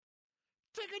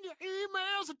taking your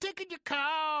emails and taking your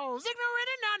calls. Ignorant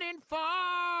and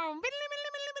uninformed.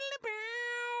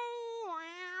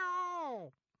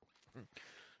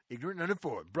 Ignorant and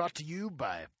uninformed. Brought to you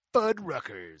by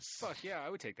Fuddruckers. Fuck yeah, I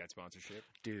would take that sponsorship.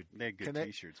 Dude, They had good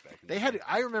T-shirts back in they the had. day.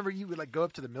 I remember you would like go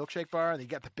up to the milkshake bar and you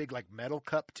got the big like metal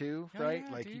cup too, Oh, right?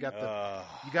 yeah, Like dude. you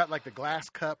got like the glass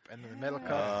cup and the metal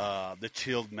cup. The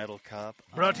chilled metal cup.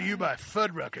 Brought to you by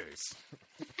Fuddruckers.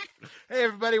 Hey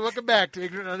everybody, welcome back to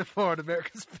Ignorant and Uninformed,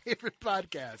 America's favorite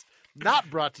podcast. Not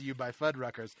brought to you by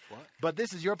Fuddruckers, but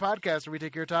this is your podcast where we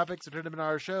take your topics and turn them into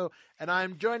our show. And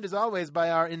I'm joined as always by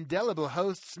our indelible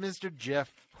hosts, Mr.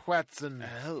 Jeff Watson,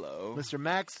 Hello. Mr.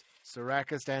 Max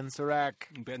Sarakis and Sarak,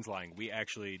 Ben's lying. We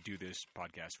actually do this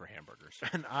podcast for hamburgers.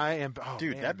 and I am. Oh,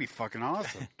 Dude, man. that'd be fucking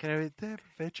awesome. Can I eat that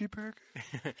veggie burger?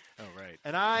 Oh, right.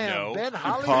 And I am No. Ben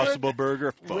Hollywood Impossible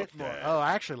Burger. Fuck Whitmore. that. Oh,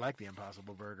 I actually like the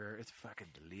Impossible Burger. It's fucking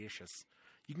delicious.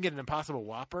 You can get an Impossible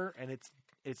Whopper, and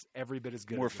it's every bit as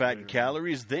good. More as a fat regular and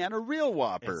calories than a real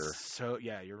Whopper. It's so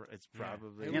it's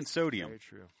probably And sodium. very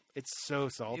true. It's so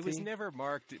salty. It was never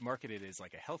marketed as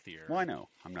like a healthier. Why no?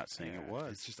 I'm not saying it Yeah.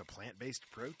 was. It's just a plant-based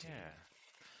protein.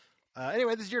 Yeah.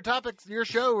 Anyway, this is your topics, your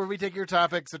show where we take your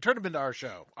topics and turn them into our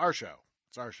show. Our show.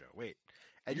 It's our show. Wait,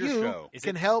 and Your you show. Is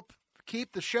can it- help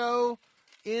keep the show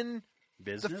in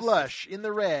Business? the flush, in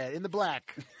the red, in the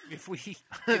black. If we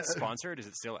get sponsored, is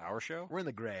it still our show? We're in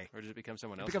the gray. Or does it become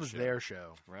someone It else's becomes show? their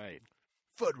show. Right.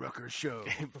 Fuddruckers show.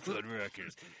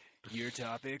 Fuddruckers. Your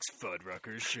topics,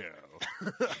 Fuddruckers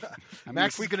show.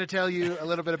 Max is going to tell you a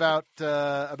little bit about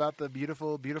the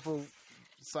beautiful, beautiful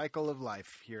cycle of life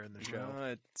here in the show.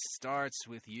 It starts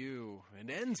with you and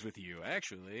ends with you,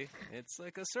 actually. It's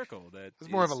like a circle that It's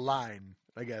more of a line,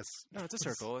 I guess. No, it's a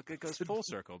circle. It goes full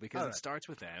circle because Alright. it starts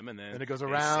with them, and then And it goes they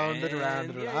around and send- around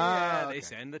and yeah, around. yeah, Ah, they okay.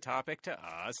 send the topic to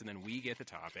us, and then we get the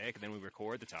topic, and then we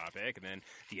record the topic, and then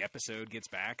the episode gets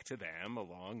back to them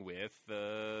along with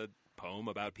the poem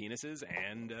about penises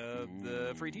and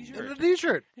the free And T-shirt. the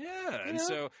T-shirt. Yeah, and Yeah.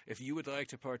 so if you would like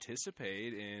to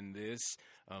participate in this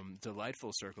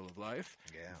delightful circle of life,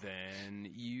 Yeah. then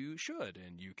you should.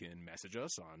 And you can message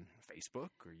us on Facebook,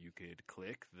 or you could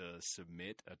click the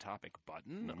submit a topic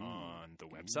button on the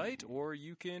website, or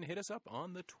you can hit us up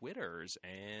on the Twitters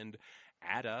and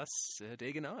add us at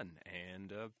Aganon and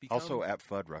become... Also at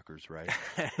Fuddruckers, right?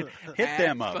 Hit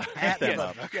them up. Hit them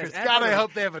up. Yes, at God, I Fuddruckers.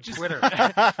 hope they have a Twitter.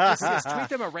 Just tweet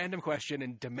them a random question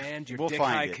and demand your We'll dick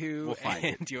find it. haiku We'll find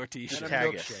and your And T-shirt. a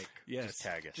Tag us. milkshake. Yes. Just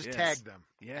tag us. Just Yes. tag them.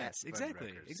 Yes, At exactly,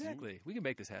 Fuddruckers. exactly. We can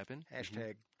make this happen.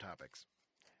 Hashtag topics.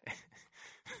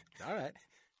 All right.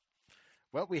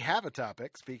 Well, we have a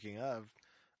topic, speaking of.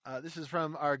 This is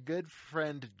from our good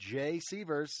friend Jay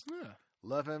Sievers. Yeah.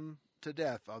 Love him to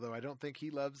death, although I don't think he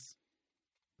loves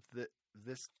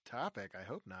this topic. I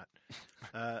hope not.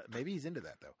 Maybe he's into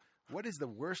that, though. What is the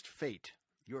worst fate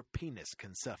your penis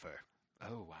can suffer?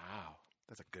 Oh wow,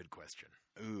 That's a good question.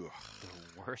 Ooh.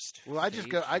 the worst. Well, I fate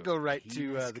go your right to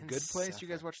penis The can Good Place. You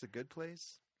guys suffer. watch The Good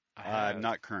Place? I have.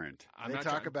 Not current. I'm They not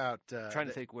talk try- about trying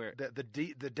to think where.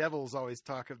 the devils always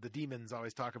talk of the demons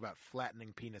always talk about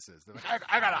flattening penises. They're like,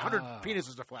 I got 100 Oh.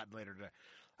 penises to flatten later today.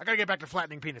 I got to get back to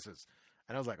flattening penises.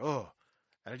 And I was like, oh,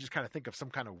 and I just kind of think of some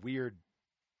kind of weird,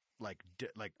 like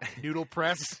noodle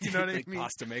press. You know what I Big mean?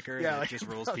 pasta maker Yeah, that like just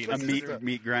rolls pasta A peanuts. maker.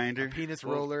 meat grinder. Penis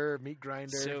Well, roller, meat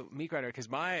grinder, So meat grinder, because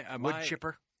my wood my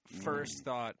chipper. first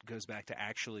thought goes back to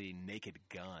actually Naked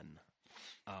Gun.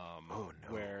 Oh,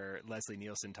 no. Where Leslie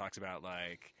Nielsen talks about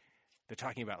like they're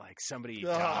talking about like somebody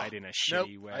Ugh. died in a Nope,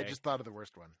 shitty way. I just thought of the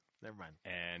worst one. Never mind.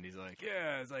 And he's like,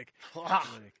 yeah, it's like,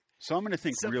 So I'm going to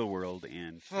think So- real world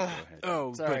and go ahead.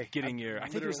 oh, Sorry. but getting your, I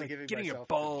think it was literally like giving getting your myself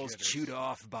the balls jitters. chewed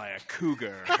off by a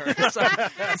cougar or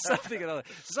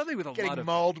something with a Getting lot of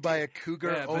mauled by a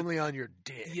cougar Yeah, but- only on your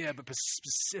dick. yeah, but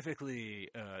specifically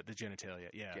the genitalia.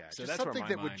 Yeah, Yeah, so just that's something where my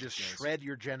that would mind just goes. shred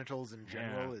your genitals in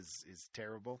general Yeah. is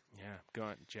terrible. Yeah, go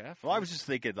on, Jeff. Well, I was just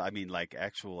thinking, I mean, like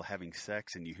actual having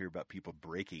sex and you hear about people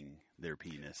breaking their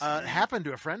penis. It happened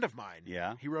to a friend of mine.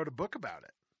 Yeah? He wrote a book about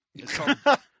it. It's called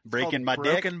Breaking called my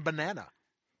dick. Broken Banana.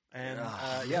 And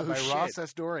Oh, by shit. Ross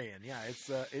Astorian. Yeah,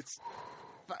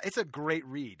 it's a great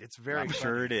read. It's very I'm funny.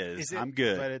 sure it is. Is it- I'm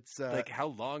good. But it's like how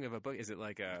long of a book is it?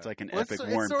 Like a it's like an well, epic it's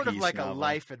War and sort of Peace like novel. a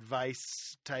life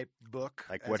advice type book.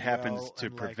 Like as what happens well, to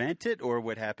and, like, prevent it, or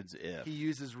what happens if. he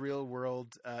uses real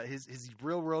world his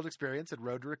real world experience at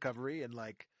Road to Recovery, and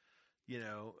like, you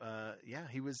know,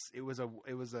 it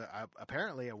was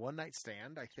apparently a one night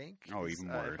stand, I think. Oh, is,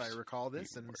 even if worse. I recall this.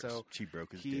 Even And worse. so she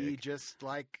broke his he dick. just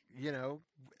like, you know,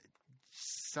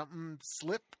 something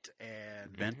slipped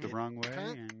and Bent the hit wrong way,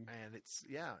 cunt, and and it's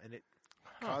and it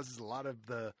causes a lot of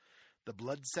the the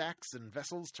blood sacs and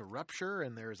vessels to rupture,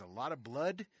 and there's a lot of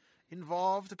blood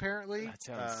involved. Apparently, That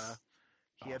sounds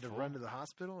he had to awful. run to the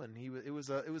hospital, and it was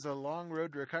a long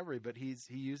road to recovery. But he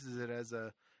uses it as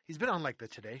he's been on like the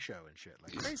Today Show and shit,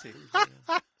 like crazy.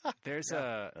 There's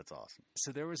That's awesome.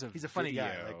 so there was a he's a funny guy.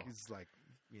 video. Like he's like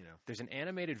There's an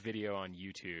animated video on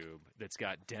YouTube that's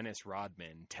got Dennis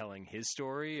Rodman telling his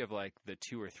story of like the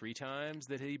 2 or 3 times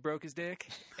that he broke his dick,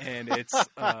 and it's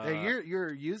hey,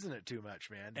 you're using it too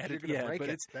much, man. You're gonna break but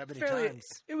it it's that many fairly, times.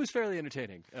 It was fairly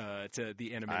entertaining to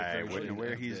the animated I version. wouldn't know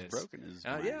where of he's this. broken his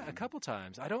Yeah, a mind. couple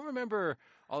times. I don't remember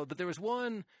all, but there was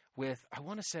one with, I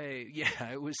want to say,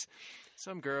 it was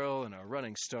some girl and a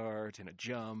running start and a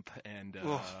jump, and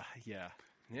yeah.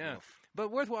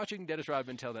 But worth watching Dennis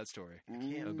Rodman tell that story.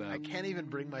 I can't even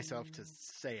bring myself to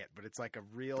say it, but it's like a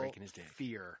real Breaking his dick.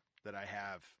 fear that I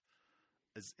have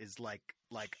is like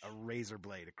a razor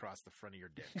blade across the front of your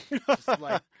dick.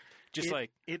 Just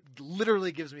like it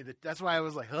literally gives me that's why I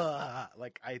was like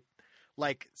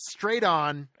straight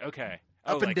on Okay.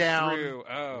 up and like down through,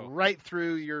 right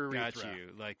through your got urethra. you.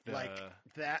 Like the Like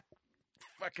that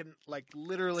fucking like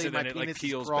literally So my then it, like, penis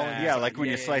peels is crawling. back. Yeah, like when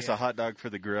Yeah, you slice yeah. a hot dog for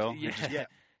the grill. yeah. Yeah.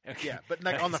 Okay. Yeah, but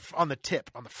like on the tip,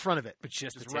 on the front of it. But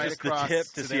just the right tip. Just the across. tip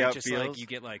So to see then how it's it just feels. like you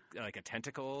get like a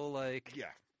tentacle Yeah,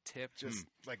 tip. just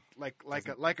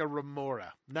like a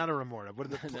remora, not a remora. What are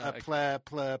the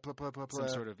No, some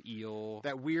sort of eel.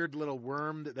 that weird little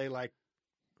worm that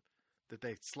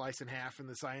they slice in half in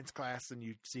the science class, and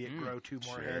you see it grow 2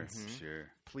 more Sure, heads. sure.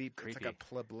 It's Creepy. like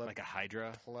a like a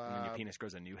hydra, and then your penis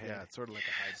grows a new head. Yeah, it's sort of like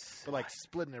a hide, but like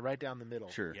splitting it right down the middle.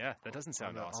 Sure. Yeah, that doesn't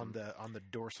sound awesome. on the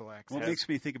dorsal axis. Well, it makes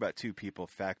me think about 2 people,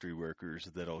 factory workers,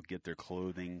 that'll get their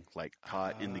clothing like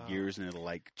caught in the gears, and it'll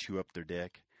like chew up their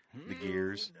dick. The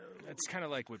gears. It's kind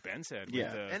of like what Ben said. Yeah.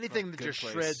 with the Anything that Good just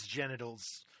Place shreds genitals.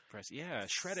 press. Yeah,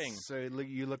 shredding. So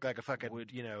you look like a fucking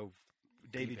Would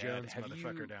Davy bad. Jones Have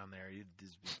motherfucker you- down there. You'd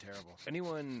just be terrible.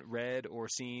 Anyone read or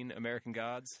seen American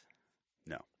Gods?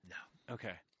 No.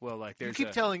 Okay. Well, like You there's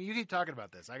keep talking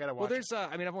about this. I gotta watch. Well, there's.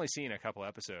 I mean, I've only seen a couple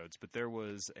episodes, but there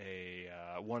was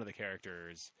one of the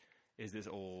characters is this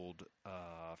old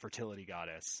fertility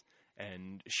goddess,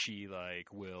 and she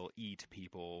like will eat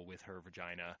people with her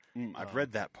vagina. I've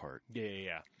read that part.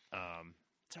 Yeah.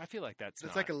 So I feel like that's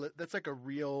That's not, that's like a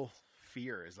real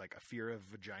fear. Is like a fear of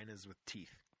vaginas with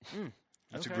teeth.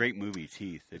 That's okay. a great movie,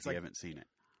 Teeth, if It's you like- haven't seen it.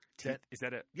 Is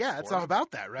that it? Yeah, it's all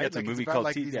about that, right? Yeah, it's a Like, movie about, called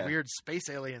like Teeth, these yeah. weird space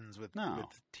aliens with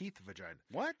teeth vagina.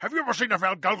 What? Have you ever seen a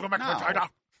Galgamek No. vagina?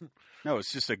 No,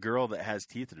 it's just a girl that has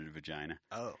teeth in her vagina.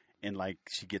 Oh, And like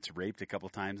she gets raped a couple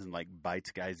times and like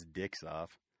bites guys' dicks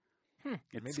off.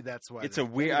 It's, maybe that's why. it's the- a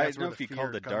weird. maybe I that's don't know where if you the call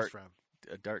fear it comes from.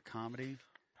 a dark comedy.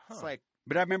 It's like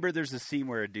But I remember there's a scene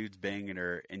where a dude's banging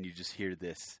her, and you just hear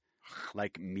this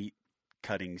like meat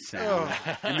cutting sound,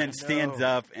 and then stands no.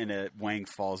 up, and a wang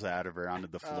falls out of her onto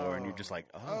the floor, and you're just like,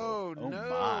 oh no,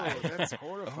 my. that's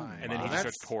horrifying. And then he just That's-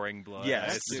 starts pouring blood. Yes,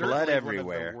 That's It's certainly blood one of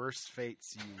everywhere. the worst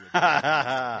fates you would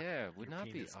Yeah, would your not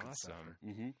be penis could awesome.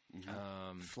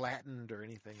 Mm-hmm. flattened or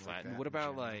anything like Flattened. that. What in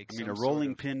about general. like I mean, some a rolling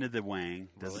sort of- pin to the wang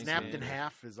doesn't snapped pin. in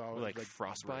half is or always like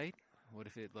frostbite? What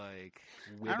if it like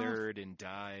don't know. withered and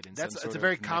died? And That's some it's sort a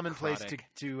very of common place necrotic-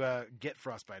 to get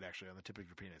frostbite actually on the tip of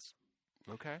your penis.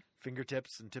 Okay.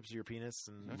 Fingertips and tips of your penis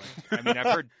and like, I mean,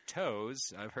 I've heard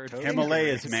toes. I've heard Toes.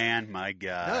 Himalayas, Fingers. man. My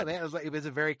God, no man, it was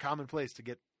a very common place to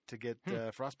get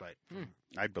frostbite.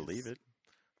 I believe it.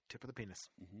 Tip of the penis.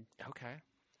 Okay.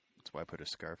 That's why I put a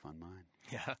scarf on mine.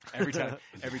 Yeah. Every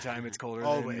time it's colder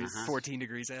Always. than 14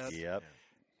 degrees out. Yep.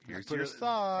 Here's Put your a-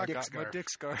 sock. I Dick got scarf. my dick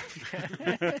scarf.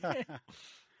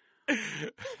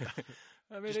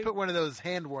 I mean, Just put one of those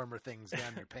hand warmer things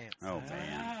down your pants. Oh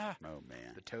man. Oh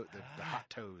man. The hot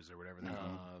toes or whatever. They're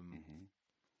called.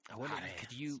 I wonder, Hot could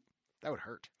hands. you? That would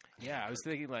hurt. Yeah, I was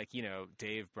thinking like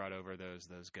Dave brought over those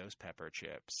ghost pepper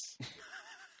chips,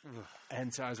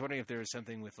 and so I was wondering if there was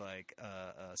something with like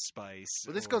a spice.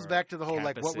 Well, this goes or back to the whole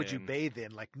like, what would you capsaicin. bathe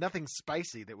in? Like nothing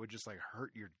spicy that would just like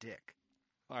hurt your dick.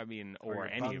 I mean, or or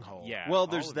your any bunghole. yeah. Well, all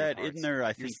there's of your that, parts. isn't there? I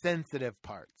Your think, sensitive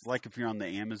parts. like if you're on the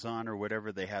Amazon or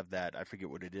whatever, they have that. I forget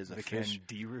what it is. A the fish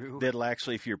candiru, that'll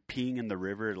actually, if you're peeing in the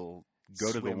river, it'll go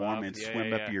to the Swim warm up. and Yeah, swim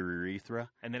yeah, up yeah. your urethra,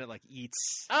 and then it like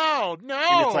eats. Oh no!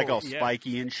 and it's like all yeah.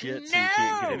 spiky and shit, so you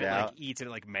can't get And it it out. like eats and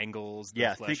it like mangles. The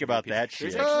Yeah, flesh think of your about penis. that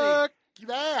There's shit. actually Fuck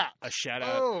that! a shout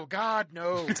out Oh God,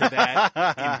 no! to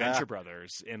that in Venture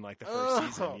Brothers in like the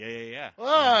first Oh. season. Yeah.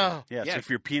 Oh, Yeah, Yeah, so if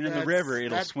you're peeing in the that's- river,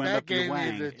 it'll that, swim that up your gave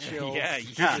wang. me the chills. Yeah,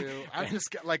 too. I'm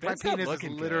just got, like my Ben's not penis is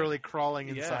looking good. literally crawling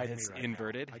Yeah, inside me it's right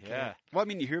inverted. now. I can't. Yeah. Well, I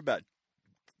mean, you hear about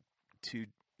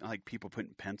like people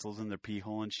putting pencils in their pee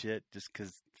hole and shit just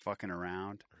because fucking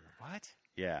around. What?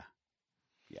 Yeah.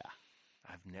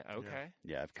 Okay.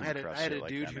 Yeah, I've I come had across I had shit a like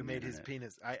dude that who on the made his internet.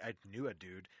 penis. I knew a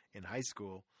dude in high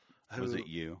school. Was who- it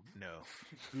you? No,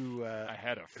 who I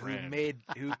had a who friend. made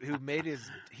his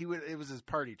it was his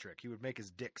party trick. He would make his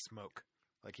dick smoke.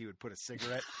 Like he would put a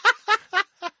cigarette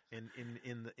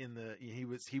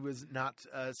he was not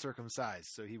circumcised,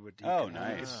 so he would Oh, could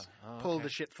nice. pull the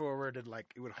shit forward and like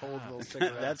it would hold a little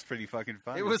cigarette. That's pretty fucking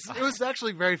funny. It was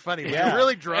actually very funny. We Yeah. were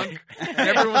really drunk and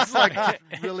everyone's like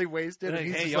really wasted. Like, And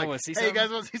he's hey, just y'all like, wanna see "Hey, you guys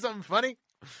something?" want to see something funny?"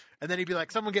 And then he'd be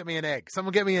like, "Someone get me an egg.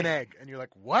 Someone get me an egg." And you're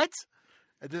like, "What?"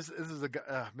 And this is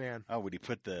a man. Oh, would he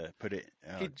put it?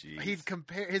 Oh, He'd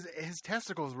compare his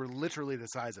testicles were literally the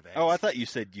size of eggs. Oh, I thought you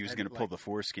said you was And, going to pull like- the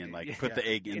foreskin, like Yeah. put the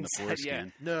egg in Inside, the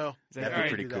foreskin. no. That'd Alright, be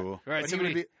pretty do that. cool. All right, But he would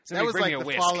somebody, that somebody was bring like me a the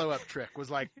whisk. follow-up trick.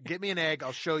 Was like, "Get me an egg.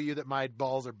 I'll show you that my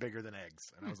balls are bigger than eggs."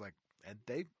 And I was like, and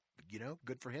they,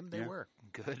 good for him. They Yeah. were.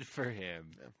 Good for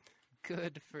him. Yeah.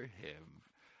 Good for him.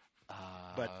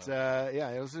 But yeah,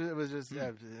 it was just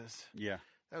Yeah,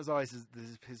 that was always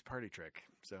his party trick.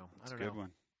 So I that's a don't good know.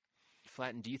 one.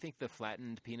 flattened. Do you think the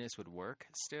flattened penis would work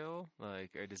still?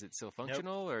 Like, or does it still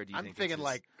functional? Or do you I'm think thinking it's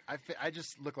like I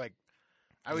just look like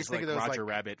I always just think like of those Roger like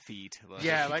Rabbit feet? Like,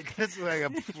 yeah, like it's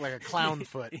like a clown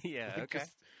foot. Yeah. Like, Okay.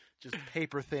 Just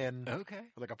paper thin, Okay.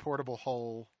 with like a portable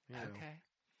hole. You know, Okay.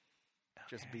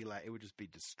 just Okay. be like it would just be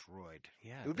destroyed.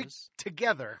 Yeah. It would be those-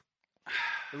 together.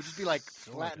 It would just be like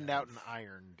Sort flattened of. out and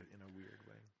ironed in a weird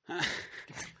way.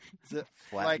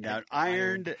 Flattened Like out,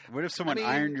 ironed. What if someone I mean,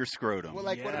 ironed your scrotum? Well,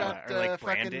 like what Yeah, about or, like,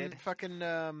 branded. fucking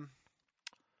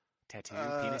tattoo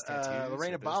penis tattoos.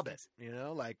 Lorena are those Bobbitt? things? You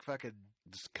know, like fucking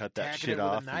just cut that tacking shit it with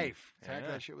off a knife. Tack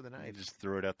Yeah. that shit with a and knife. just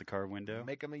throw it out the car window.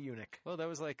 Make him a eunuch. Well, that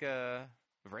was like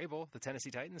Vrabel, the Tennessee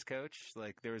Titans coach.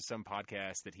 Like there was some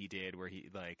podcast that he did where he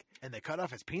like And they cut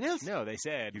off his penis? no, they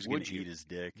said He was going would to you? eat his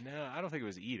dick. No, I don't think it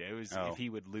was eat. It was Oh. if he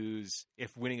would lose,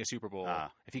 if winning a Super Bowl,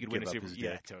 Ah, if he could win give a up Super his Bowl,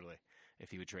 yeah, dick. totally. If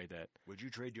he would trade that Would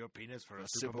you trade your penis for a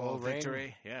Super Bowl ring?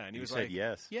 victory, yeah, and he You was said like,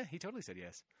 yes. yeah, he totally said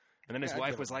yes. And then his Yeah, I'd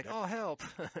wife give was him like, that. "Oh, help!"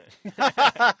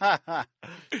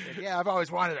 Yeah, I've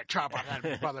always wanted to chop off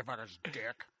that motherfucker's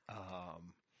dick. Oh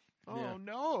Yeah.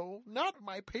 no, not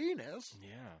my penis.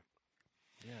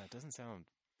 Yeah, it doesn't sound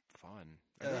fun.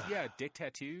 Are they- Ugh. yeah, dick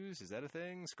tattoos, is that a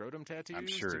thing? Scrotum tattoos?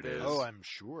 sure Do it is. those- Oh, I'm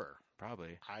sure.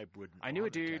 probably. I wouldn't. I knew a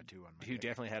want dude tattoo on my Who dick.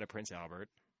 definitely had a Prince Albert.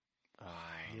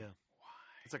 Yeah.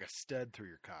 It's like a stud through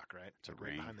your cock, right? It's a Like right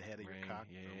ring. behind the head of Ring, your cock.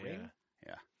 yeah, A yeah, ring?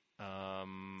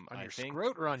 On On I your think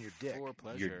scrot or on your dick? for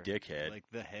pleasure. Your dickhead. like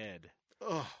the head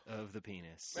Ugh, of the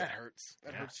penis. that hurts.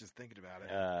 That Yeah. hurts just thinking about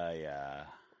it. Yeah.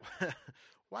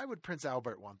 Why would Prince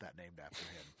Albert want that named after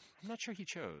him? I'm not sure he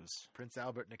chose. Prince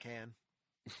Albert in a can.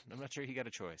 I'm not sure he got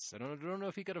a choice. I don't know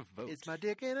if he got a vote. It's my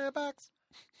dick in a box.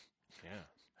 Yeah.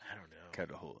 I don't know. Cut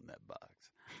a hole in that box.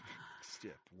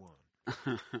 Step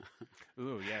one.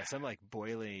 Ooh, yeah, some like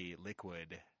boily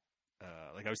liquid.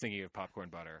 Like I was thinking of popcorn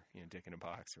butter, dick in a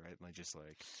box, right? Like just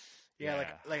like Yeah,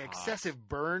 like hot. excessive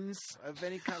burns of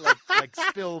any kind, like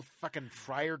spill fucking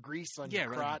fryer grease on Yeah,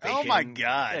 your right, crotch. bacon. Oh my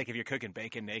God. Like if you're cooking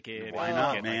bacon naked, Why and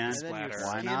not, you get, man? Like, and then your splatter.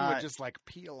 Why skin not? would just like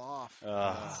peel off.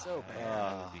 Ugh. so bad.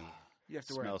 Ugh. You have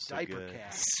to wear a Smells so diaper good.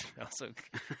 cast. Smells so.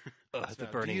 Ugh, the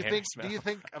Smell. burning do you hair think? smell. Do you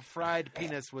think a fried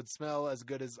penis would smell as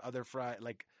good as other fried,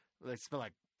 like smell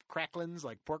like cracklins,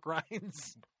 like pork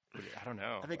rinds? I don't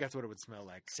know. I think that's what it would smell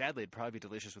like. Sadly, it'd probably be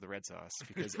delicious with a red sauce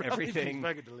because It'd probably be everything,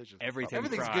 fucking delicious. everything's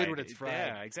Everything's fried. good when it's fried.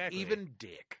 Yeah, exactly. Even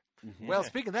dick. Mhm. Well, Yeah.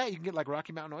 speaking of that, you can get like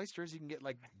Rocky Mountain oysters. You can get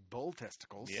like bull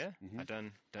testicles. yeah, Mhm. I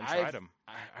done I've- tried them.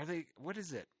 Are they? What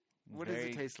is it? What does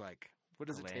it taste like? What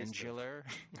does it taste like? Glandular.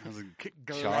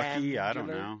 Chalky? I don't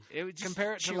Glandular? know. It would just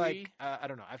Compare it to chewy. like I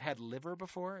don't know. I've had liver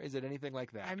before. Is it anything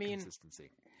like that? I mean, consistency.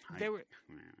 They were.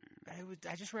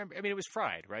 I just remember. I mean, it was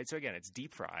fried, right? So again, it's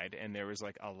deep fried, and there was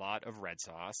like a lot of red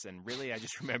sauce, and really, I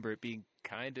just remember it being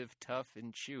kind of tough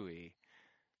and chewy.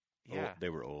 Yeah, They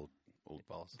were old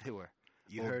balls. they were.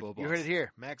 You Old heard. bull You heard balls. it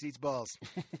here. Max eats balls.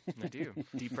 I do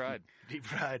deep fried, Deep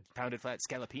fried. pounded flat,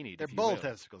 scallopini. They're if you bull will.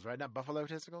 testicles, right? Not buffalo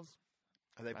testicles.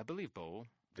 Are they I believe bowl.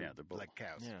 Yeah, they're both. like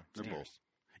cows? Yeah, They're steers. both.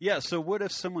 Yeah, so what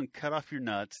if someone cut off your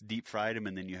nuts, deep fried them,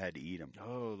 and then you had to eat them?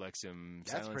 Oh, like some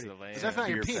That's Silence pretty. of the Lambs. 'Cause that's not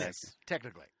your Fear penis, facts.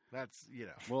 technically. That's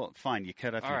Well, fine, you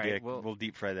cut off All your right, dick. well- We'll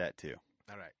deep fry that too.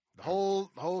 all right. The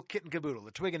whole kit and caboodle,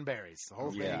 the twig and berries, the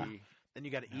whole Yeah. thing. Then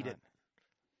you got to eat Not- it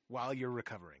while you're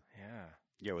recovering. Yeah.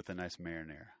 Yeah, with a nice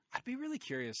marinara. I'd be really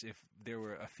curious if there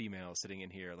were a female sitting in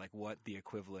here, like what the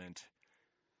equivalent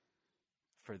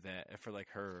for that, for like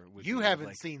her would You be, haven't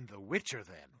like, seen The Witcher,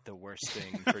 then? the worst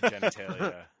thing for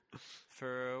genitalia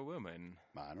for a woman.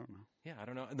 I don't know. Yeah, I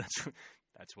don't know.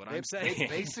 That's what They- I'm saying. they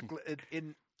basically,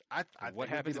 I What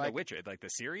think happened it'd to be The Witcher? Like the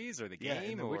series or the Yeah, in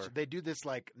game? The or Witcher, they do this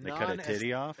like They cut a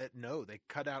titty off? No, they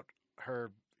cut out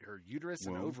her uterus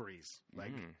and Womb? ovaries.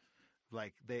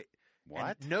 Like they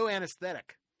What? and no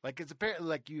anesthetic. Like it's apparently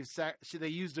like they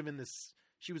used them in this.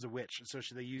 She was a witch, so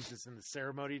they used this in the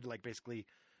ceremony to like basically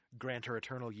grant her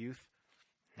eternal youth.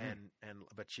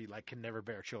 But she like can never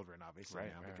bear children, obviously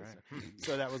now because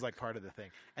so that was like part of the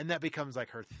thing, and that becomes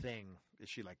like her thing. Is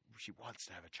she wants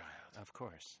to have a child? Of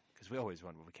course, because we always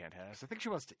want what we can't have. So I think she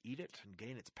wants to eat it and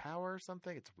gain its power or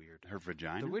something. It's weird. Her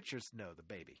vagina? The Witcher's the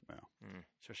baby. Well.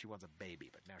 So she wants a baby,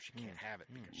 but now she can't have it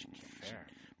because she can't. Fair.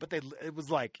 But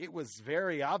it was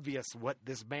very obvious what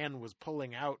this man was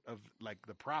pulling out of like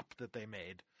the prop that they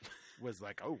made was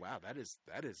like, oh wow, that is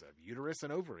a uterus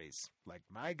and ovaries. Like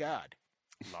my God.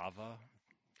 Lava.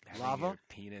 Lava? Your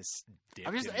penis dipped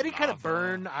I'm just in any kind of lava.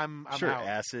 burn. I'm Sure, out.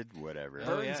 acid, whatever.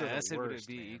 Oh Burns yeah, are the acid would worst,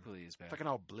 be man. equally as bad. Fucking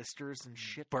all blisters and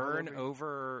shit. Burn all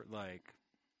over like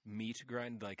meat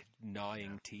grind, like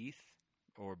gnawing teeth,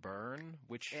 or burn.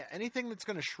 Which, Yeah, anything that's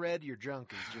going to shred your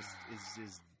junk is just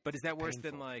is but is that worse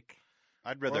than painful. like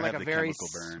I'd rather or like have a the very chemical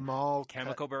burn. small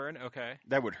chemical burn? Okay,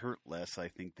 That would hurt less, I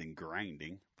think, than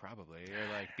grinding. probably,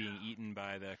 or like being eaten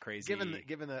by the crazy.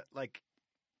 Given the like,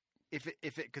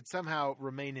 if it could somehow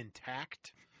remain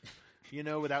intact,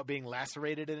 without being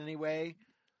lacerated in any way,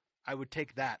 I would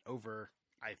take that over.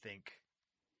 I think,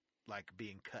 like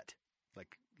being cut,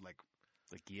 like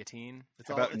guillotine. it's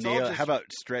How all, about it's all just, how about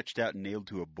stretched out and nailed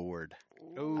to a board?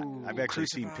 Ooh, I've actually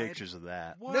seen crucified? pictures of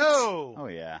that. What? No, Oh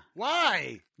yeah,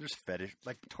 why? there's fetish.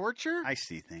 Like torture? I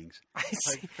see things I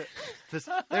see.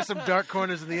 There's some dark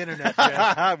corners of the internet,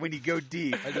 Jeff. when you go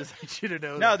deep. I just want you to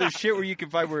know. No, that. there's shit where you can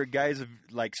find where guys have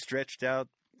like stretched out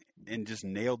and just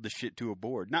nailed the shit to a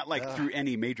board. Not like Ugh. through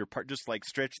any major part, just like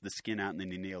stretch the skin out and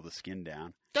then you nail the skin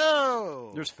down.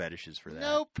 No. There's fetishes for that.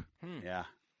 Nope. Yeah.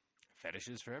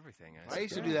 Fetishes for everything. I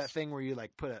used to do that thing where you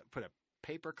like put a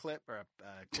paper clip or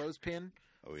a clothespin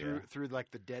Oh yeah. through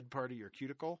like the dead part of your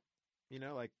cuticle.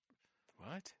 Like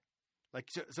What?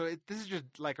 this is just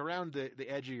like around the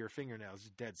edge of your fingernails,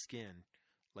 dead skin.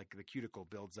 Like the cuticle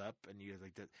builds up, and you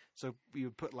like that. So you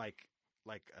would put like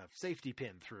a safety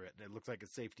pin through it, and it looks like a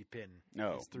safety pin.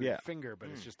 Oh, It's through yeah. your finger, but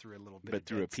it's just through a little bit. But of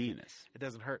through a dead skin. penis. It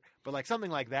doesn't hurt. But like something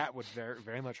like that would very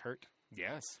very much hurt.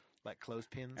 Yes. Like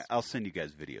clothespins. I'll send you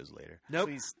guys videos later. Nope.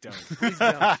 Please don't. Please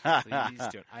don't. Please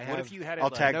don't. I what have- if you had it? I'll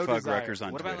like, tag no desire. Fuckruckers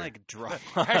on What Twitter. about like drop?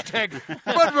 Hashtag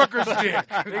Mudrucker's dick.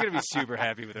 They're gonna be super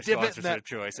happy with their Dip it in sponsorship that-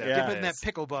 choice. Yeah. after Dip it in that this.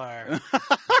 pickle bar.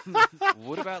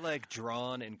 What about like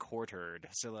drawn and quartered?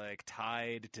 So like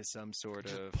tied to some sort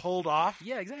of. Pulled off.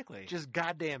 Yeah, exactly. Just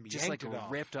goddamn Just like yanked it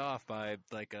off. ripped off by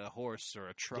like a horse or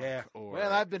a truck. Yeah. Or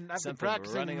Well, I've been something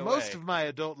practicing running most away. of my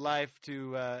adult life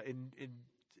to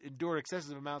endure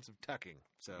excessive amounts of tucking.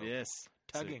 So Yes.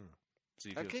 tugging, So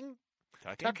you feel, tucking,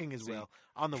 tucking, tucking as So well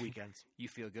on the weekends. You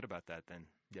feel good about that then?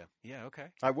 Yeah. Yeah. Okay.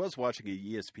 I was watching a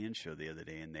ESPN show the other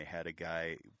day, and they had a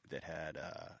guy that had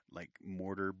like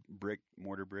mortar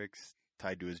bricks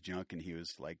tied to his junk, and he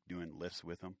was like doing lifts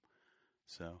with them.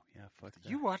 So yeah, fuck that.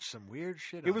 You watch some weird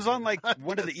shit. It was here. on like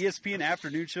one of the ESPN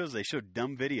afternoon shows. They showed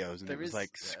dumb videos, and There it was is, like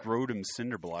scrotum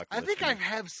cinder block. I think I lifting.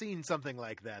 have seen something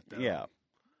like that though. Yeah,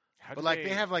 How But do like they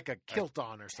have like a kilt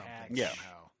on or something. attach- Yeah.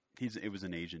 Somehow. it was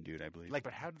an Asian dude, I believe. Like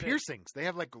But how do they- piercings. They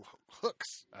have like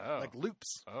hooks, Oh. like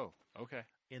loops, Oh. Okay.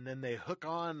 and then they hook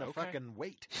on a Okay. fucking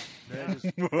weight. Yeah. They're just-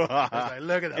 it's like,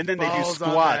 look at the and then they do balls on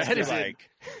squats. that. They're is it. like,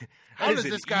 How That does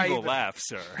is this an guy evil even? laugh,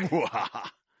 sir?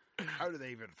 How do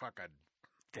they even fucking?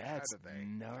 That's How do they?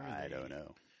 gnarly. I don't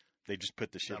know. They just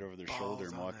put the shit The over their shoulder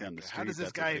balls and on walk that down the guy. street. How does this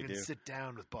That's guy what they even do. sit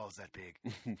down with balls that big?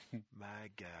 My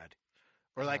God.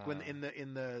 Or like when in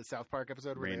the South Park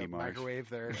episode where Randy they Marsh. microwave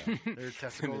their testicles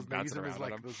and they use Bouncing them as around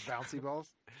like on 'em. those bouncy balls.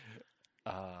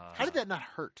 How How did that not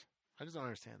hurt? I just don't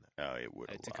understand that. Oh, it would.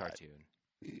 It's a lot. cartoon.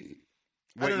 I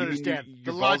don't you mean understand. Your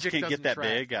The balls logic can't doesn't get that track.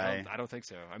 big. I don't think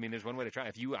so. I mean, there's one way to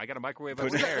try. I got a microwave Put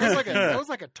over it- there. That was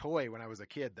like a toy when I was a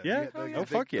kid. Though. Yeah? You had Oh, the- yeah. the-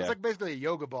 Fuck yeah. It's like basically a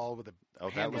yoga ball with a Oh,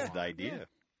 that handle was on the it. idea.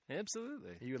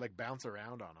 Absolutely. You would like bounce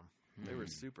around on them. They were Hmm.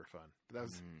 super fun. But that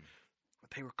was Mm.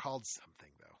 they were called something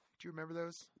though. Do you remember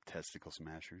those? Testicle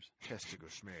smashers. Testicle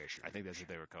smash. I think that's what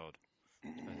they were called. I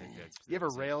think that's. You ever that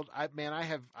was it. railed?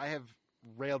 I have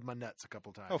railed my nuts a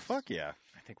couple times. Oh, fuck yeah.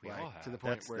 I think we Like, all have. to the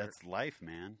point That's where that's life,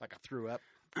 man. like I threw up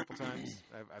a couple times.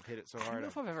 I've hit it so I don't hard know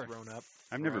if I've ever thrown up.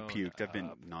 I've never thrown puked. I've been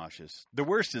up. nauseous. The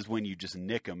worst is when you just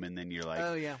nick them and then you're like,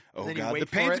 Oh yeah. oh Then you god, wait the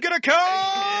for pain's it. gonna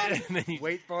come. and then you,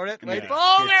 Wait for it. And Wait. it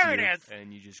Oh, hits there you. it is.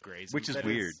 and you just graze. Which them. is That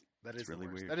weird. That is It's the really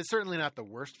worst. weird. That is certainly not the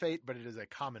worst fate, but it is a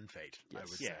common fate. I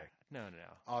Yes. would Yeah. say. No. I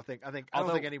don't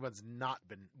Although- think anyone's not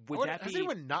been. Would What- that has be-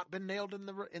 anyone not been nailed in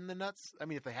the nuts? I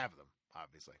mean, if they have them,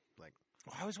 obviously. Like,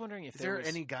 Well, I was wondering if is there was...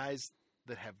 any guys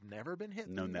that have never been hit?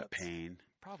 in Known the that nuts? pain.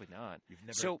 Probably not. You've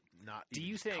never So, not Do even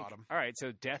you think? caught 'em? All right,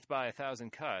 so death by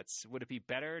 1,000 cuts. Would it be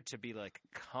better to be like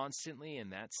constantly in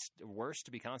that? Worse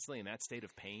to be constantly in that state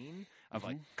of pain of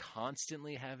like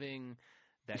constantly having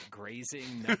that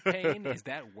grazing nut pain? Is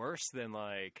that worse than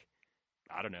like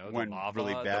I don't know the One lava,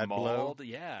 really bad the blow? mold?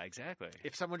 Yeah, exactly.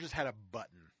 If someone just had a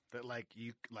button that like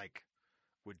you like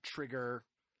would trigger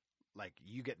like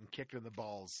you getting kicked in the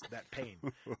balls, that pain.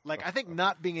 Like I think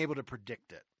not being able to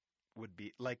predict it would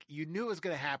be like you knew it was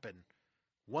going to happen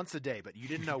once a day, but you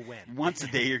didn't know when. Once a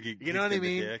day, you're getting You know what I kicked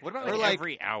in the mean? dick. What about Or like, like-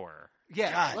 every hour?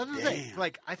 Yeah, God well, that's the thing. damn.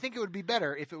 Like I think it would be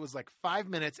better if it was like 5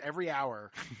 minutes every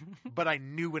hour, but I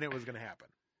knew when it was going to happen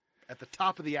at the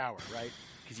top of the hour, right?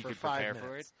 Because you For could 5 prepare for it.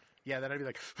 minutes. Yeah, then I'd be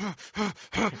like,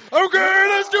 okay,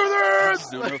 let's do this.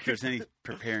 Don't know if there's any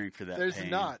preparing for that. There's pain.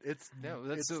 not. It's No,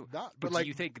 that's it's so. not. But But do like,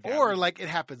 you think that or would- like it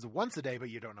happens once a day, but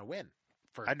you don't know when.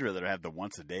 For I'd rather have the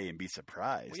once a day and be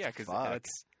surprised. Well, yeah, because Fuck.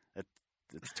 that's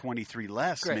It's 23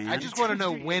 less, great. man. I just want to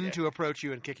know when to approach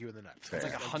you and kick you in the nuts. Fair. it's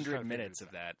like I'm just 100 trying to minutes figure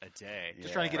of this out. that a day.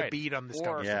 Just trying to get Right. a beat on this Or-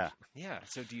 conversation. Yeah. Yeah.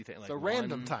 So do you think like So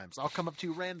random one- times, I'll come up to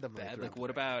you randomly. Bad. throughout Like, the what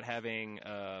day. about having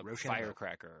a Rochambeau.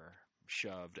 firecracker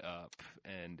shoved up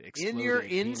and in exploded your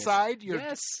penis? inside? Your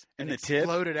Yes. In the tip?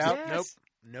 explode it out? Yes.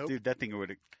 Nope. Dude, that thing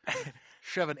would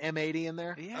Shove an M80 in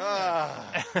there.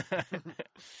 Yeah.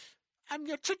 I'm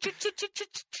your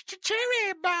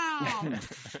cherry bomb.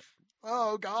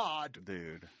 Oh God.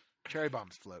 Dude. Cherry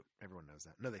bombs float. Everyone knows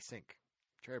that. No, they sink.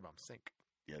 Cherry bombs sink.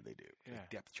 Yeah, they do. Yeah.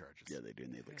 Depth charges. Yeah, they do,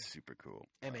 and they look Yeah. super cool.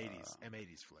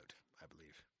 M80s float, I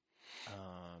believe.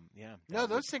 Yeah. No,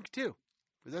 those sink too.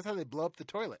 Because that's how they blow up the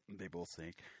toilet. They both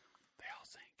sink. They all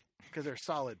sink. Because they're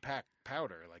solid packed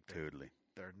powder. Like Totally.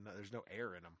 there's no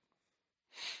air in them.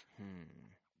 Hmm.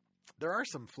 There are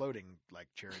some floating like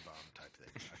cherry bomb type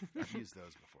things. I've used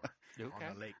those before Okay.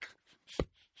 on the lake.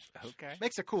 Okay.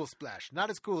 Makes a cool splash. Not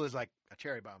as cool as like a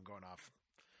cherry bomb going off,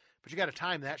 but you got to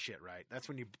time that shit right. That's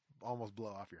when you almost blow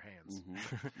off your hands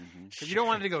Mm-hmm. because you don't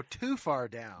want it to go too far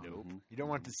down. Nope. You don't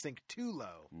want it to sink too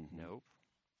low. Nope.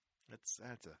 That's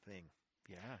a thing.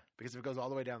 Yeah. Because if it goes all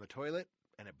the way down the toilet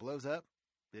and it blows up,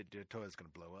 the toilet's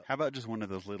going to blow up. How about just one of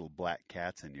those little black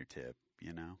cats in your tip,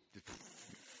 you know?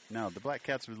 No, the black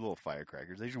cats were little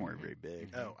firecrackers. They just weren't very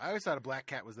big. Oh, I always thought a black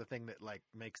cat was the thing that like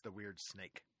makes the weird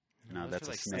snake. No, Those that's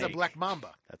are a like snake. It's a black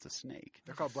mamba. That's a snake.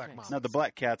 They're called black Snakes. mambas. No, the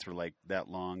black cats were like that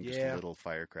long, just Yeah. little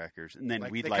firecrackers. And then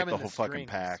Like, we'd they light come the in whole the fucking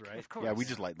strings, pack. right? Of course. Yeah, we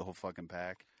just light the whole fucking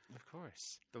pack. Of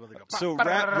course. The one that go, So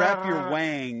wrap your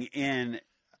wang in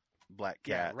black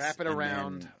Yeah, cats. wrap it and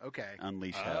around. then Okay.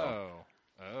 Unleash hell.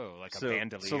 Oh, like a So,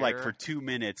 bandolier. so like for 2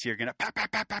 minutes, you're gonna pa pa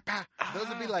pa pa pa. Those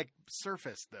would be like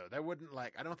surface though. That wouldn't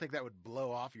like. I don't think that would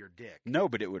blow off your dick. No,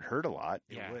 but it would hurt a lot.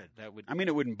 It yeah, would. that would I mean,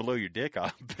 it wouldn't blow your dick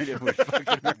off, but it would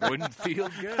fucking wouldn't feel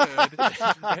good.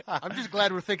 I'm just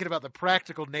glad we're thinking about the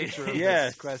practical nature of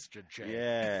Yes. this question, Shane.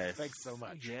 Yes. Thanks so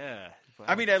much. Yeah.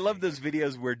 I mean, I love those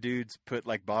videos where dudes put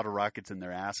like bottle rockets in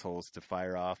their assholes to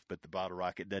fire off, but the bottle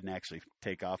rocket doesn't actually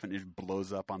take off and it just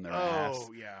blows up on their ass.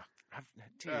 Oh yeah.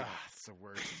 Dude, It's the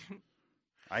worst.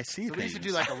 I see So we used to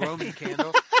things. do like a Roman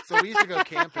candle. So we used to go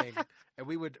camping, and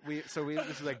this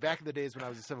was like back in the days when I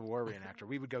was a Civil War reenactor.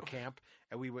 We would go camp,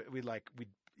 and we'd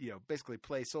basically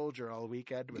play soldier all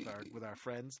weekend with our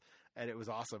friends, and it was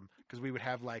awesome because we would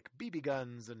have like BB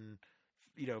guns and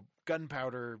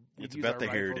gunpowder. We'd It's use about our the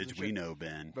rifles and heritage we shit. know,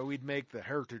 Ben. But we'd make the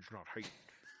heritage, not hate.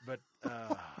 But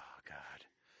oh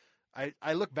God,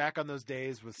 I look back on those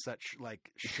days with such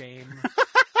like shame.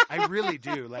 I really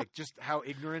do, like just how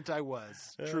ignorant I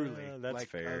was. Truly, That's like,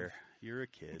 fair. You're a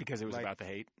kid. because it was like- about the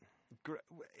hate.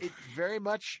 It very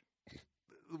much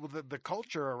the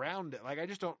culture around it. Like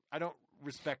I don't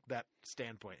respect that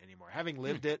standpoint anymore. Having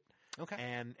lived it Okay.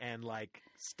 and like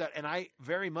and I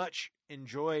very much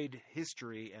enjoyed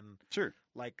history and Sure.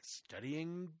 like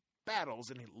studying battles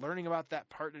and learning about that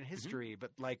part in history.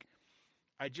 But like,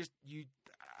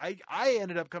 I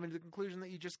ended up coming to the conclusion that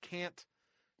you just can't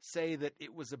say that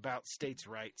it was about states'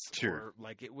 rights Sure. or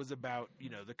like it was about,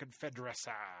 the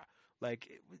Confederacy. Like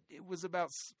it was about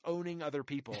owning other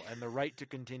people and the right to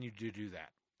continue to do that.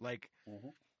 Like,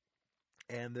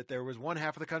 and that there was one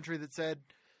half of the country that said,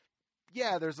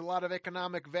 yeah, there's a lot of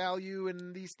economic value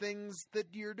in these things that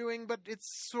you're doing, but it's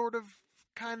sort of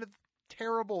kind of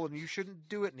terrible and you shouldn't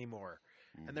do it anymore.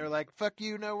 And they're like, fuck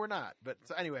you, no, we're not. But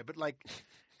so anyway, but like,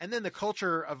 And then the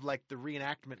culture of like the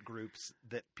reenactment groups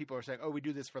that people are saying, oh, we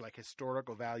do this for like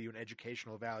historical value and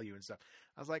educational value and stuff.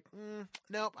 I was like,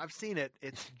 nope, I've seen it.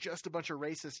 It's just a bunch of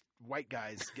racist white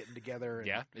guys getting together. And,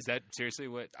 Yeah, is that seriously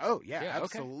what? Oh yeah, Yeah, okay,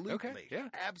 absolutely. okay, yeah.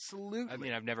 Absolutely. I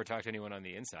mean, I've never talked to anyone on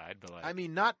the inside, but like, I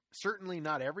mean, certainly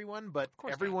not everyone, but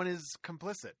course everyone is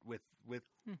complicit with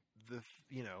the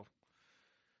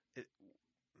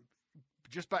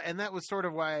and that was sort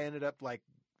of why I ended up like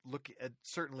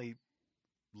certainly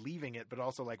leaving it, but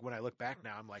also like when I look back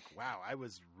now, I'm like, wow, I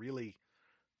was really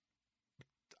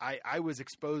I was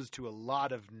exposed to a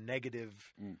lot of negative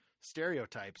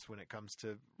stereotypes when it comes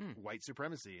to white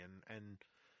supremacy and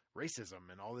racism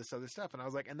and all this other stuff, and I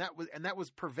was like, and that was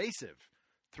pervasive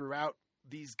throughout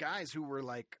these guys who were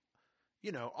like,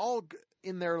 all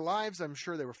in their lives, I'm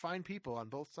sure they were fine people on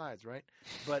both sides, right?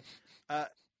 But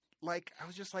like I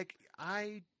was just like,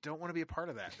 I don't want to be a part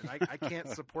of that, and I can't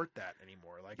support that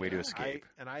anymore. Like, way to escape.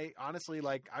 I honestly,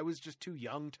 like, I was just too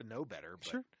young to know better. But,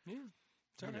 sure, yeah.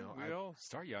 We all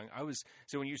start young.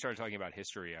 So when you started talking about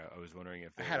history, I was wondering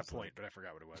if I had a point, but I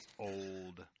forgot what it was.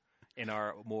 Old, in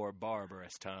our more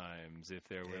barbarous times, if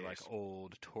there were like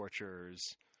old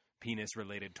tortures,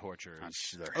 penis-related tortures. I'm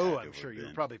sure I'm sure you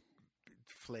were probably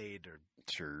flayed or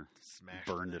smashed,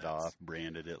 burned it off,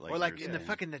 branded it, or like in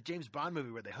the James Bond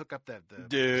movie where they hook up the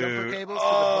Dude. jumper cables. Oh,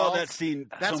 to the balls. that scene!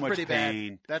 That's so much pretty pain.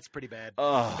 bad. That's pretty bad.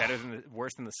 Oh,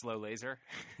 Worse than the slow laser.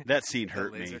 that scene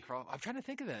hurt laser me. Crawl. I'm trying to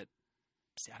think of that.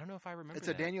 See, I don't know if I remember. It's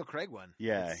that. a Daniel Craig one.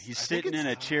 Yeah, I he's think sitting in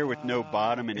a chair with no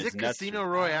bottom, and Is his it nuts. Casino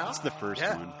Royale? It's the first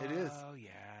Yeah, one. it is. Oh yeah.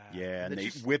 Yeah, and Did they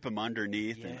you- whip him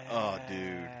underneath, and oh,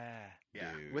 dude. Yeah,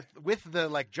 Dude. with the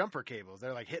like jumper cables,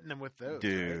 they're like hitting them with those. Right?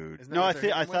 Dude, Isn't that no, what I they're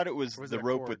think I hitting thought with? it was Or is the it a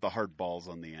rope cord? with the hard balls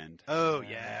on the end. Oh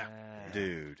yeah,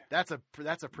 Dude, that's a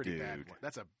pretty bad Dude. one.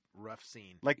 That's a rough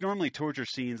scene. like normally torture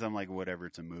scenes, I'm like, whatever,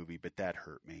 it's a movie, but that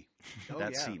hurt me. Oh,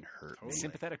 that yeah. scene hurt Totally. me.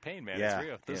 Sympathetic pain, man. Yeah, It's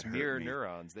real. Those it hurt mirror me.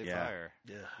 neurons, they Yeah. fire.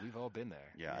 Yeah, We've all been there.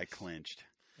 Yeah, I clinched.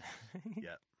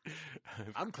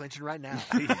 I'm clenching right now,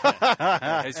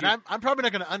 As and you- I'm probably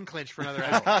not going to unclench for another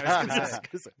hour. I was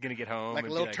gonna say. gonna get home Like a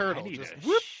and little be turtle, I need, just a,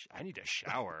 whoop. I need a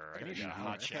shower. I need a hot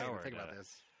I can't even shower. think about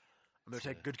this. I'm going to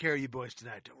take good care of you boys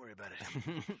tonight. Don't worry about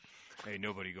it. Ain't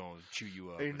nobody gonna chew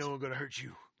you up. Ain't no one going to hurt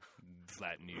you.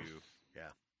 Flatten you.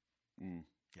 Mm.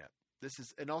 This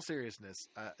is, in all seriousness,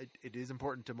 it is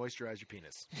important to moisturize your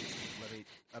penis. Let me,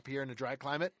 up here in a dry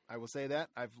climate, I will say that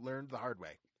I've learned the hard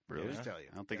way. Really? I'll just tell you.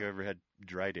 I don't think I've ever had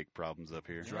dry dick problems up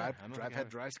here. Yeah. I don't think I've I had have.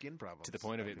 dry skin problems To the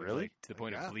point of it, Really? like, to the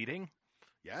point Yeah. of bleeding.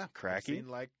 Yeah, I've Cracking? seen,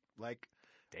 like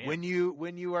Damn. when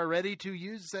you are ready to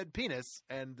use said penis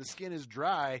and the skin is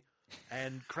dry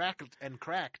and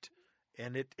cracked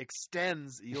and it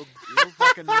extends, you'll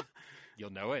fucking You'll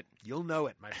know it. you'll know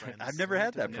it, my friends. I've never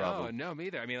had that No, problem. no, me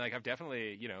either. I mean, like, I've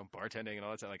definitely, bartending and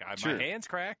all that stuff. Like, Sure. my hands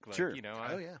crack. Like, Sure.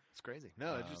 Oh yeah, it's crazy.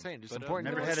 No, I'm just saying, just but, important.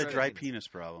 to Never had a moisturize dry your penis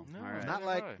problem. No, All right. Not Neither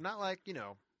like have I. not like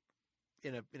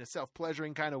in a self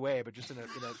pleasuring kind of way, but just in a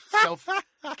self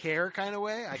care kind of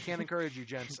way. I can't encourage you,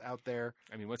 gents out there.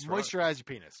 I mean, what's wrong? Moisturize your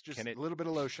penis. Just Can it- a little bit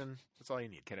of lotion. That's all you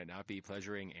need. Can it not be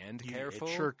pleasuring and You- careful?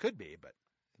 It sure could be, but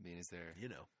I mean, is there?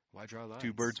 Why draw lines?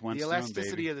 Two birds, one the stone,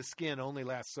 elasticity baby. of the skin only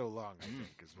lasts so long. I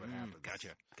think is what happens. Gotcha.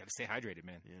 Got to stay hydrated,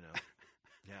 man.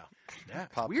 Yeah.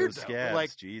 It's Pop weird those though. scabs.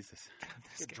 Like Jesus.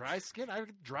 dry skin.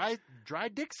 Dry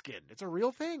dick skin. It's a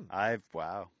real thing.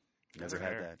 Wow. That's Never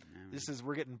had fair. that.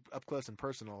 We're getting up close and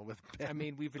personal with. Ben. I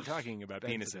mean, we've been talking about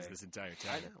Ben penises today. this entire I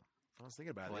time. know. I was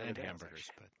thinking about it. Well, the and other day. I was hamburgers,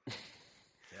 like, but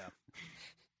yeah.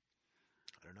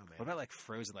 I don't know, man. what about like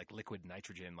frozen, like liquid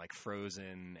nitrogen, like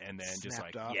frozen, and then just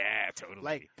Snapped like off? totally.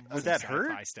 Like, would Some that hurt?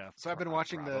 sci-fi Stuff. So I've been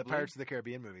watching the Probably. Pirates of the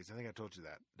Caribbean movies. I think I told you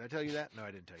that. Did I tell you that? No,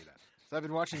 I didn't tell you that. So I've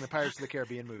been watching the Pirates of the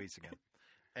Caribbean movies again.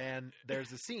 And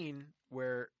there's a scene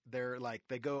where they're like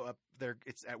they go up there.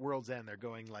 It's at World's End. They're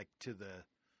going like to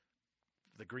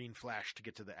the Green Flash to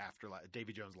get to the afterlife,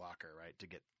 Davy Jones' locker, right, to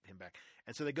get him back.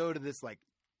 And so they go to this like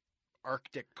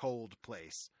Arctic cold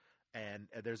place, and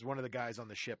there's one of the guys on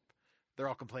the ship. They're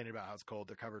all complaining about how it's cold.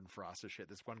 They're covered in frost and shit.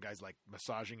 This one guy's like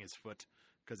massaging his foot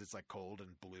because it's like cold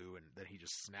and blue, and then he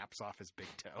just snaps off his big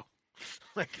toe.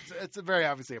 Like it's a very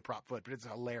obviously a prop foot, but it's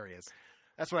hilarious.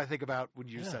 That's what I think about when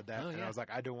you said that, Oh, and yeah. I was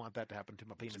like, I don't want that to happen to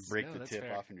my penis. Just break No, the that's tip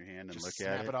fair. off in your hand and Just look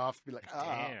snap at it off. Be like,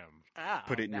 Damn.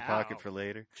 Put it in your pocket for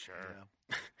later. Sure.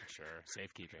 Yeah. Sure.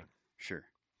 Safekeeping. Sure.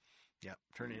 Yeah,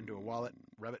 turn it into a wallet,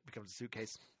 rub it, becomes a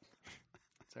suitcase.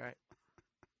 It's all right.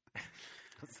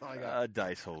 That's all I got. A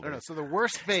dice I don't holder. know. So the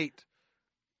worst fate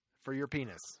for your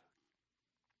penis.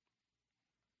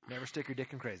 Never stick your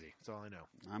dick in crazy. That's all I know.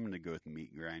 I'm going to go with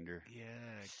meat grinder. Yeah,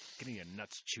 getting your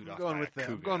nuts chewed I'm off going by with a the. I'm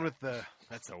cougar. going with the.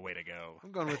 That's the way to go.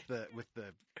 I'm going with the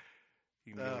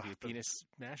You can go with your penis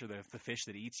smash, or the fish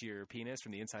that eats your penis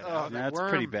from the inside Oh, out. That's worm.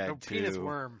 pretty bad, no, Penis too.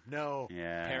 worm. No.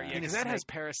 Yeah. Because that has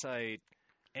parasite,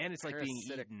 and it's like being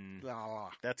Parasitic. eaten Oh.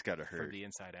 That's got to from hurt. the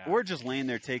inside out. Or just laying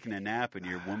there taking a nap and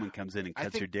your woman comes in and I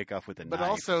cuts think- your dick off with a But knife.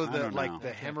 also I the don't know.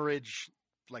 the hemorrhage,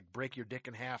 like break your dick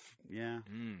in half Yeah.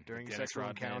 during a Dennis sexual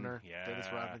Rodman. encounter. Yeah. Dennis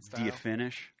Rodman style. Do you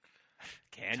finish?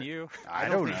 Can you? I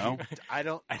don't think know. I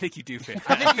don't. I think you do finish.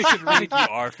 I think you should I think read-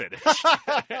 you are finished.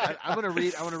 I want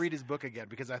to read his book again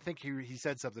because I think he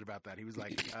said something about that. He was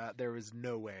like, "There was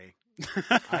no way.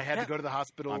 I had to go to the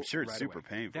hospital. I'm sure it's right super away."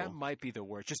 painful. That might be the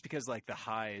worst, just because like the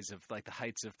heights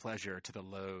of pleasure to the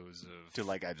lows of. To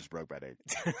like, I just broke my dick.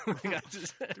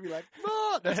 To be like,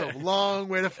 "Oh, that's a long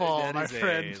way to fall, That my is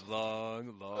friend." a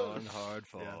long, hard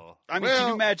fall. I mean, can Well-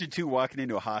 you imagine too walking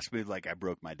into a hospital like I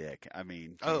broke my dick? I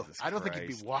mean, Oh, Jesus I don't think you'd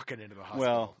Christ. be walking into the hospital.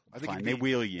 Well, I think fine. you'd They be-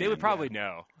 wheel you. They in. would probably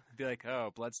know. Be like,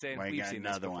 oh, bloodstain. Well, you We've got seen this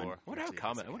another before. one. I wonder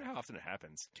how wonder how often it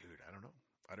happens. Dude, I don't know.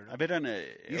 I don't know. I bet on a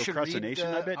You should Across the read. Nation.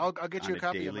 I bet I'll get you on a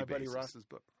copy of daily my buddy basis. Ross's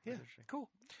book. Yeah, That's interesting. cool.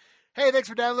 Hey, thanks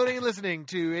for downloading and listening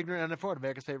to Ignorant and Uninformed,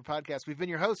 America's favorite podcast. We've been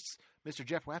your hosts, Mr.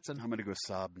 Jeff Watson, I'm gonna go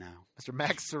sob now. Mr.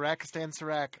 Max Sarakistan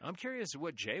Sarak. I'm curious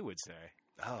what Jay would say,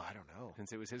 Oh, I don't know.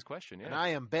 since it was his question. Yeah. And I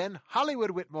am Ben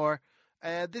Hollywood Whitmore.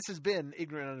 This has been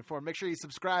Ignorant and Uninformed. Make sure you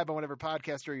subscribe on whatever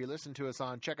podcaster you listen to us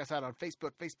on. Check us out on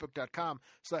Facebook,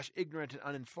 facebook.com/ignorant and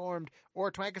uninformed, or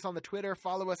twank us on the Twitter.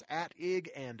 Follow us at Ig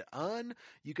and Un.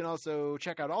 You can also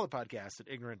check out all the podcasts at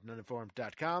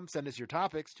ignorantanduninformed.com. Send us your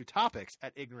topics to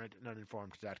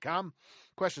topics@ignorantanduninformed.com.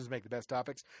 Questions make the best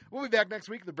topics. We'll be back next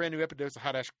week with a brand new episode of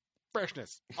Hot Ash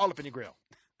Freshness all up in your grill.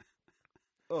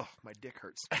 Oh, my dick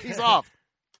hurts. Peace off.